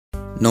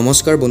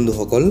নমস্কাৰ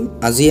বন্ধুসকল,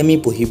 আজি আমি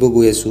পঢ়িব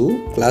গৈ আছো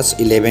ক্লাছ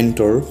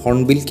 11ৰ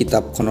হৰ্নবিল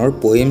কিতাপখনৰ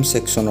পোয়েম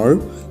সেকশনৰ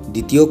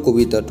দ্বিতীয়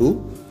কবিতাটো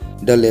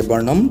দ্য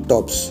লেবাৰ্নাম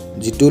টপস,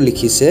 যিটো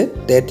লিখিছে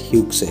টেড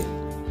হিউগছে।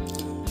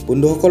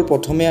 বন্ধুসকল,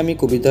 প্ৰথমে আমি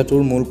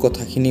কবিতাটোৰ মূল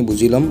কথাখিনি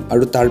বুজি ল'ম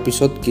আৰু তাৰ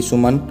পিছত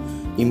কিছুমান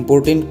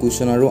ইম্পৰ্টেণ্ট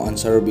কুৱেশ্যন আৰু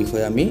আনসাৰৰ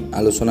বিষয়ে আমি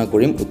আলোচনা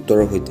কৰিম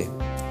উত্তৰৰ সৈতে।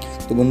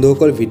 তো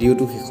বন্ধুসকল,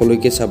 ভিডিঅ'টো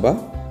শেষলৈকে চাবা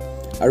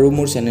আৰু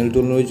মোৰ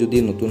চেনেলটোলৈ যদি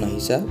নতুন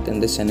আহিছা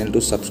তেন্তে চেনেলটো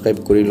সাবস্ক্ৰাইব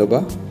কৰি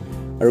ল'বা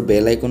আৰু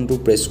বেল আইকনটো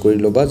প্ৰেছ কৰি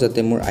ল'বা যাতে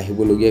মোৰ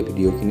আহিবলগীয়া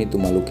ভিডিঅ'খিনি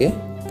তোমালোকে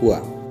পোৱা।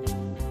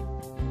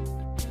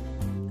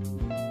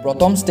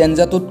 প্ৰথম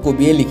ষ্টেঞ্জাটোত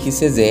কবিয়ে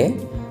লিখিছে যে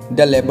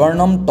the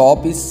লেবাৰ্নাম top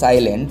is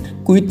সাইলেণ্ট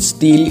quit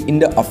still in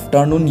the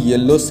afternoon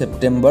yellow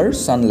September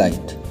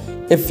sunlight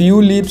a few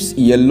leaves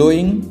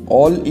য়েল্লোয়িং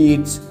all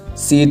it's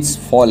seeds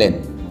fallen.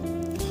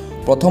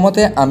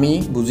 প্ৰথমতে আমি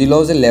বুজি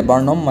লওঁ যে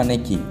লেবাৰ্নাম মানে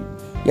কি।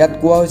 ইয়াত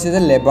কোৱা হৈছে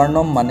যে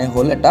লেবাৰ্নাম মানে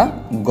হ'ল এটা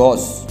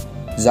গছ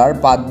যাৰ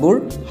পাতবোৰ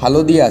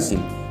হালধীয়া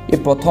আছিল।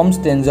 এই প্ৰথম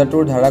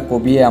ষ্টেঞ্জাটোৰ ধাৰা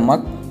কবিয়ে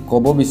আমাক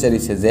ক'ব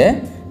বিচাৰিছে যে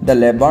the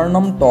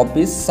লেবাৰ্নাম top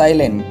is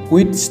সাইলেণ্ট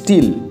quit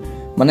still,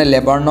 মানে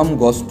লেবাৰ্নাম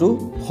গছটো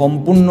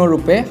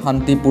সম্পূৰ্ণৰূপে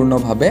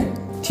শান্তিপূৰ্ণভাৱে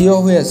থিয়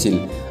হৈ আছিল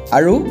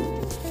আৰু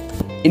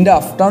in the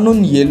afternoon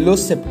yellow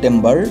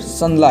September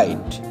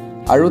sunlight,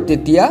 আৰু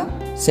তেতিয়া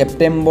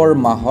ছেপ্টেম্বৰ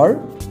মাহৰ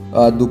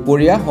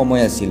দুপৰীয়া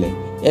সময় আছিলে।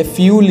 A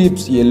few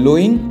leaves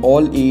য়েল্লোয়িং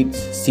all it's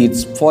seeds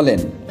fallen,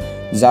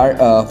 যাৰ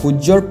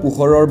সূৰ্যৰ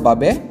পোহৰৰ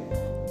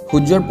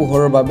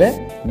বাবে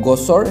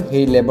গছৰ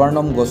সেই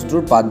লেবাৰ্নাম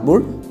গছটোৰ পাতবোৰ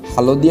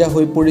হালধীয়া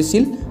হৈ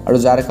পৰিছিল আৰু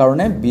যাৰ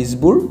কাৰণে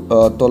বীজবোৰ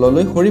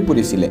তললৈ সৰি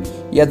পৰিছিলে।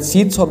 ইয়াত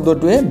চিড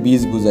শব্দটোৱে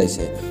বীজ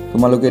বুজাইছে,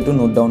 তোমালোকে এইটো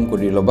নোট ডাউন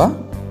কৰি ল'বা।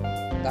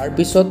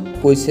 তাৰপিছত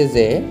কৈছে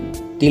যে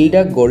টিল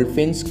the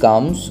গল্ডফিন্স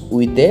comes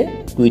with a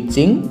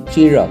twitching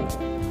syrup,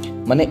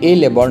 মানে এই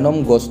লেবাৰ্নাম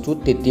গছটো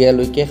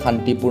তেতিয়ালৈকে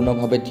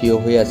শান্তিপূৰ্ণভাৱে থিয়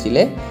হৈ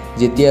আছিলে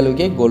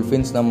যেতিয়ালৈকে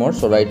গল্ডফিন্স নামৰ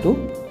চৰাইটো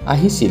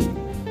আহিছিল।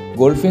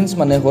 গল্ডফিন্স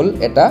মানে হ'ল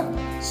এটা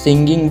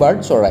ছিংগিং বাৰ্ড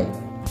চৰাই,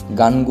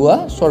 গান গোৱা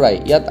চৰাই।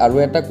 ইয়াত আৰু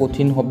এটা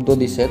কঠিন শব্দ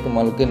দিছে,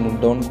 তোমালোকে নোট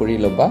ডাউন কৰি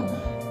ল'বা।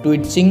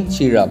 টুইচিং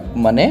চিৰাপ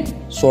মানে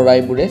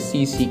চৰাইবোৰে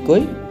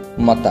চিকৈ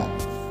মাতা।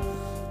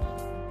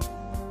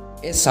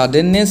 এ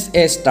ছাডেননেছ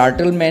এ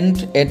ষ্টাৰ্টলমেণ্ট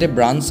at a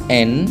branch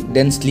and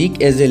then slick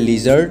as a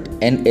Lizaad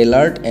and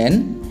alert and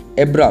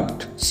এব্ৰাপ্ট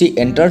C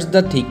এণ্টাৰ্ছ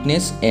the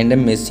thickness and A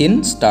machine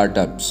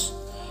startups.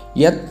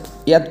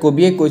 ইয়াত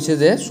কবিয়ে কৈছে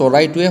যে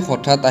চৰাইটোৱে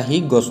হঠাৎ আহি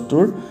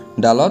গছটোৰ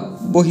ডালত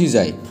বহি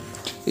যায়।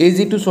 এই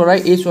যিটো চৰাই,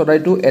 এই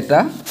চৰাইটো এটা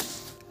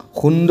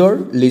সুন্দৰ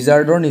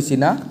লিজাৰ্ডৰ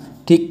নিচিনা,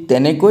 ঠিক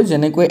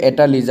যেনেকৈ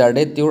এটা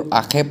লিজাৰ্ডে তেওঁৰ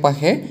আশে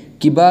পাশে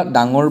কিবা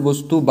ডাঙৰ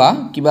বস্তু বা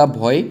কিবা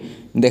ভয়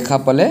দেখা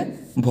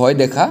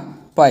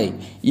পায়।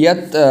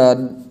 ইয়াত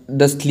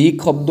দ্য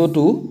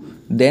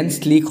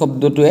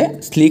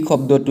স্লিক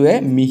শব্দটোৱে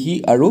মিহি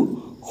আৰু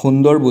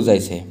সুন্দৰ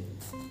বুজাইছে।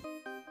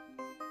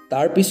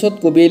 তাৰপিছত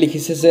কবিয়ে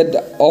লিখিছে যে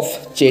of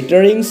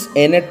চেটাৰিংছ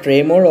and A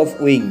ট্ৰেমৰ of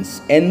wings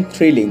and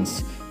থ্ৰিলিংছ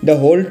the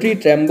whole tree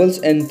trembles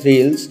and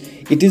thrills,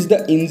 it is the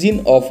engine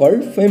of our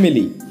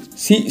family.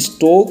 She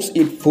stokes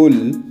it full,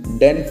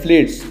 then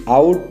flits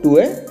out to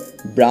a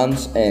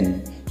branch end,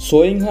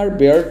 showing her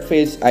bared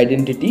face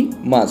identity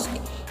mask.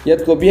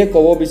 ইয়াত কবিয়ে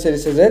ক'ব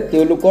বিচাৰিছে যে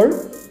তেওঁলোকৰ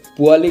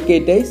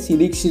পোৱালীকেইটাই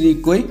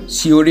চিৰিকৈ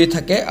চিঞৰি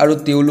থাকে আৰু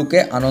তেওঁলোকে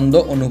আনন্দ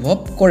অনুভৱ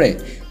কৰে।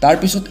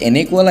 তাৰপিছত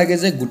এনেকুৱা লাগে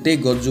যে গোটেই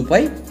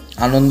গছজোপাই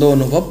আনন্দ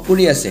অনুভৱ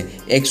কৰি আছে।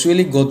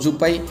 একচুৱেলি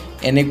গছজোপাই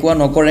এনেকুৱা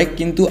নকৰে,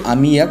 কিন্তু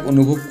আমি ইয়াক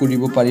অনুভৱ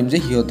কৰিব পাৰিম যে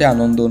সিহঁতে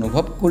আনন্দ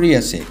অনুভৱ কৰি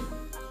আছে।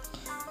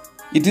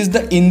 It is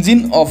the engine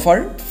of R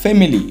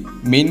family,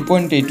 main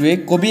point এইটোৱে।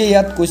 কবিয়ে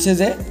ইয়াত কৈছে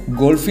যে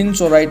গল্ডফিন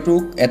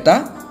চৰাইটোক এটা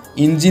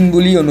ইঞ্জিন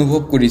বুলি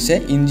অনুভৱ কৰিছে,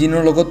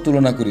 ইঞ্জিনৰ লগত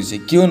তুলনা কৰিছে,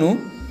 কিয়নো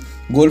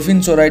গল্ডফিন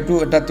চৰাইটো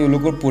এটা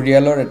তেওঁলোকৰ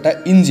পৰিয়ালৰ এটা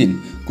ইঞ্জিন।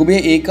 কবিয়ে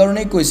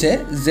এইকাৰণেই কৈছে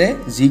যে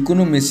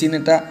যিকোনো মেচিন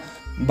এটা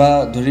বা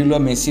ধৰি লোৱা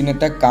মেচিন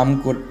এটা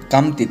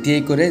কাম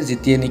তেতিয়াই কৰে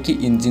যেতিয়া নেকি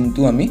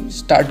ইঞ্জিনটো আমি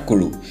ষ্টাৰ্ট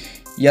কৰোঁ।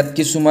 ইয়াত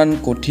কিছুমান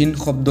কঠিন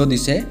শব্দ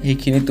দিছে,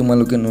 সেইখিনি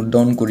তোমালোকে নোট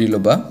ডাউন কৰি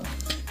ল'বা।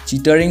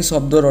 চিটাৰিং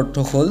শব্দৰ অৰ্থ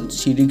হ'ল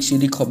চিৰিক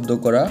শব্দ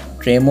কৰা,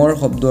 ট্ৰেমৰ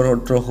শব্দৰ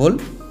অৰ্থ হ'ল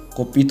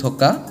কঁপি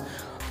থকা,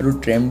 আৰু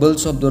ট্ৰেম্বল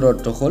শব্দৰ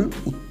অৰ্থ হ'ল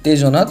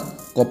উত্তেজনাত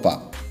কঁপা,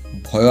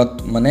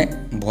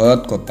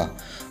 ভয়ত কঁপা,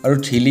 আৰু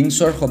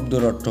থ্ৰিলিংছৰ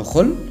শব্দৰ অৰ্থ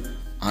হ'ল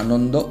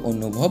আনন্দ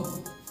অনুভৱ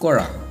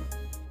কৰা।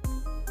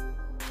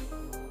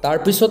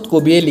 তাৰপিছত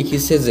কবিয়ে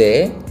লিখিছে যে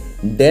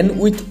দেন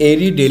উইথ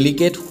এৰি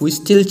delicate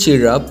হুইষ্টিল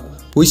syrup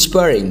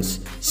হুইস্পাৰিংছ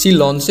C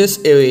লঞ্চেছ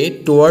away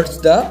towards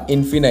the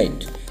infinite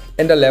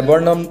and the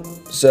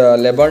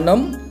লেবাৰ্নাম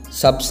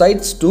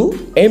ছাবচাইডছ two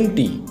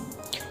MT.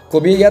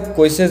 কবিয়ে ইয়াত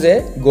কৈছে যে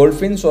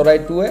গল্ডফিন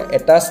চৰাইটোৱে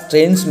এটা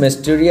ষ্ট্ৰেঞ্জ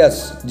মিষ্টেৰিয়াছ,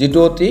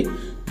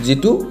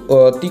 যিটো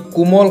অতি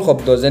কোমল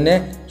শব্দ,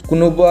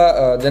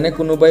 যেনে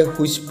কোনোবাই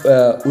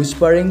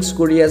হুইস্পাৰিংছ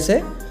কৰি আছে,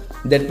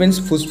 ডেট মিনছ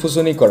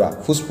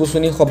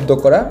ফুচফুচনি শব্দ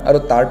কৰা, আৰু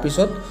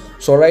তাৰপিছত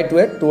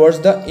চৰাইটোৱে টুৱাৰ্ডছ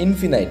দ্য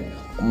ইনফিনাইট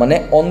মানে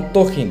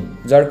অন্তহীন,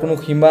 যাৰ কোনো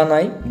সীমা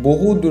নাই,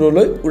 বহু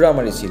দূৰলৈ উৰা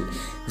মাৰিছিল।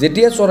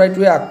 যেতিয়া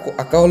চৰাইটোৱে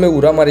আকাশলৈ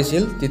উৰা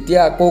মাৰিছিল তেতিয়া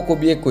আকৌ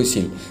কবিয়ে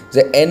কৈছিল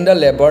যে and the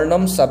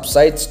লেবাৰ্নাম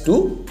ছাবচাইডছ two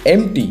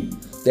MT,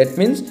 That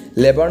means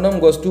laburnum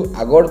গছটো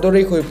আগৰ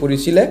দৰেই হৈ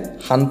পৰিছিলে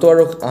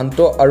শান্ত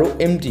আৰু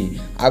এমটি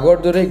আগৰ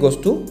দৰেই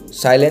গছটো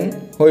সাইলেন্ট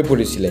হৈ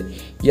পৰিছিলে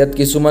ইয়াত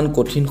কিছুমান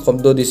কঠিন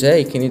শব্দ দিছে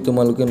এইখিনি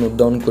তোমালোকে নোট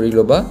ডাউন কৰি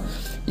লবা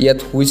ইয়াত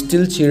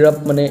হুইস্টেল চিৰাপ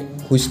মানে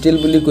হুইস্টেল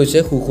বুলি কৈছে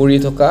খুখুৰি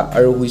থকা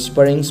আৰু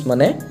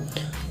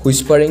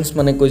হুইস্পাৰিংস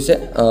মানে কৈছে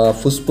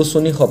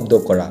ফুসফুসনি শব্দ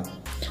কৰা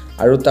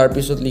আৰু তাৰ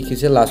পিছত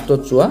লিখিছে লাষ্টত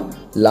চোৱা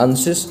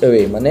লাঞ্চেস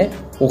এৱে মানে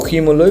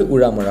অখিমলৈ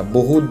উৰা মৰা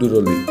বহুত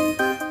দূৰলৈ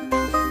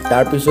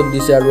তাৰ পিছত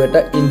দিছে আৰু এটা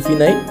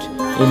ইনফিনাইট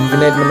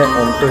মানে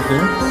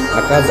অন্তহীন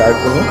আকাশ যাৰ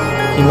কোনো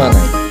সীমা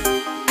নাই